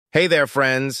Hey there,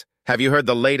 friends. Have you heard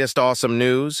the latest awesome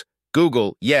news?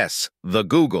 Google, yes, the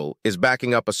Google, is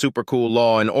backing up a super cool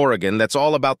law in Oregon that's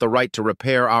all about the right to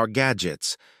repair our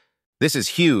gadgets. This is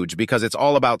huge because it's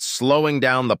all about slowing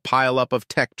down the pileup of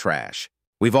tech trash.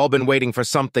 We've all been waiting for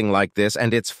something like this,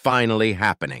 and it's finally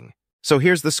happening. So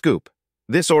here's the scoop.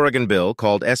 This Oregon bill,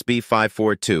 called SB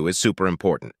 542, is super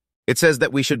important. It says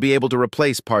that we should be able to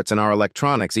replace parts in our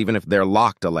electronics even if they're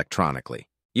locked electronically.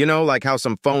 You know, like how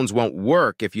some phones won't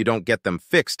work if you don't get them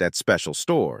fixed at special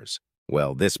stores.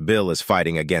 Well, this bill is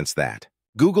fighting against that.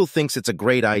 Google thinks it's a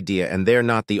great idea, and they're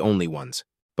not the only ones.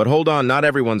 But hold on, not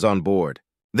everyone's on board.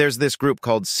 There's this group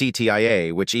called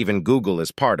CTIA, which even Google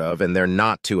is part of, and they're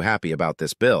not too happy about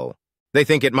this bill. They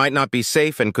think it might not be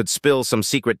safe and could spill some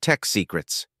secret tech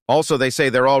secrets. Also, they say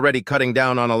they're already cutting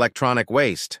down on electronic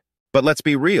waste. But let's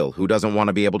be real, who doesn't want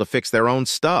to be able to fix their own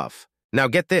stuff? Now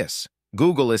get this.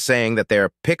 Google is saying that their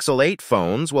Pixel 8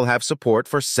 phones will have support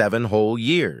for 7 whole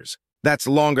years. That's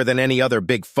longer than any other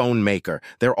big phone maker.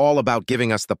 They're all about giving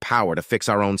us the power to fix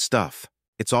our own stuff.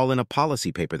 It's all in a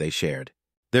policy paper they shared.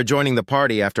 They're joining the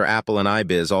party after Apple and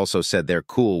iBiz also said they're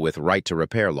cool with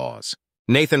right-to-repair laws.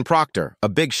 Nathan Proctor, a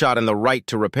big shot in the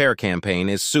right-to-repair campaign,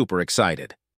 is super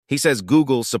excited. He says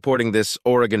Google supporting this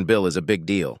Oregon bill is a big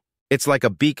deal. It's like a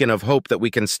beacon of hope that we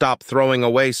can stop throwing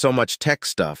away so much tech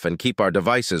stuff and keep our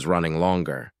devices running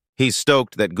longer. He's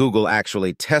stoked that Google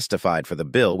actually testified for the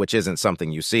bill, which isn't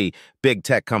something you see big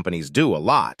tech companies do a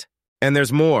lot. And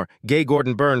there's more. Gay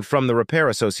Gordon Byrne from the Repair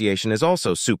Association is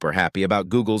also super happy about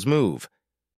Google's move.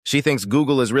 She thinks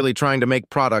Google is really trying to make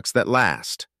products that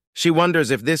last. She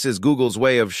wonders if this is Google's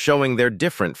way of showing they're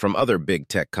different from other big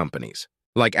tech companies.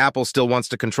 Like Apple still wants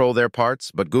to control their parts,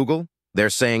 but Google? They're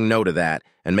saying no to that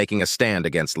and making a stand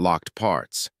against locked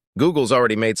parts. Google's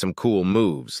already made some cool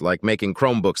moves, like making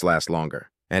Chromebooks last longer.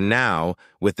 And now,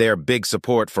 with their big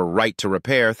support for right to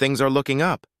repair, things are looking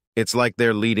up. It's like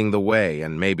they're leading the way,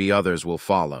 and maybe others will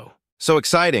follow. So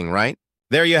exciting, right?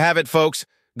 There you have it, folks.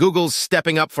 Google's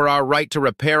stepping up for our right to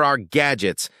repair our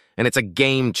gadgets, and it's a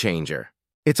game changer.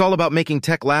 It's all about making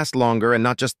tech last longer and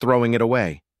not just throwing it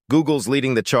away. Google's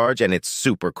leading the charge, and it's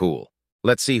super cool.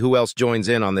 Let's see who else joins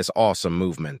in on this awesome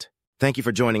movement. Thank you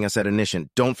for joining us at Ignition.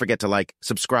 Don't forget to like,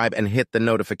 subscribe, and hit the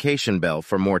notification bell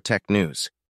for more tech news.